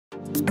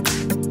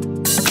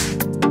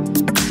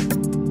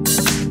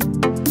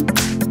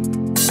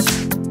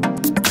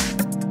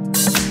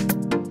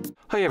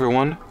Hi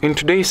everyone, in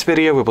today's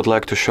video we would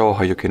like to show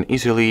how you can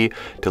easily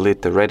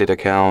delete the Reddit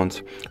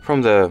account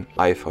from the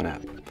iPhone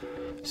app.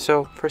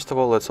 So first of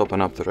all, let's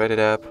open up the Reddit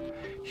app.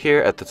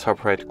 Here at the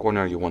top right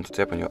corner you want to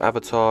tap on your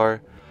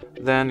avatar,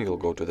 then you'll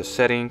go to the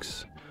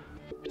settings,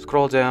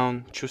 scroll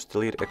down, choose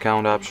delete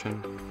account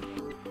option.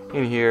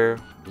 In here,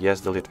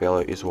 yes, delete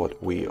value is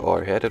what we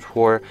are headed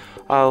for.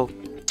 I'll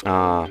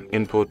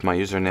input my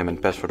username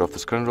and password off the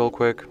screen real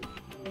quick.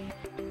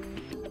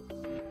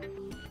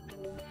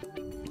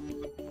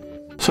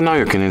 So now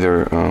you can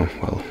either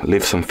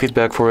leave some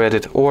feedback for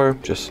Reddit or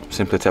just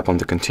simply tap on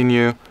the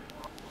continue,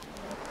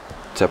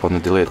 tap on the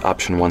delete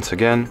option once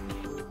again,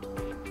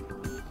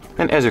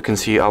 and as you can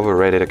see, our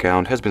Reddit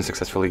account has been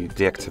successfully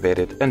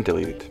deactivated and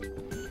deleted,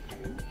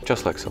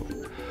 just like so.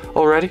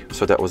 Alrighty,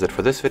 so that was it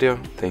for this video.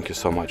 Thank you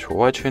so much for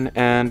watching,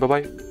 and bye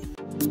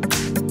bye.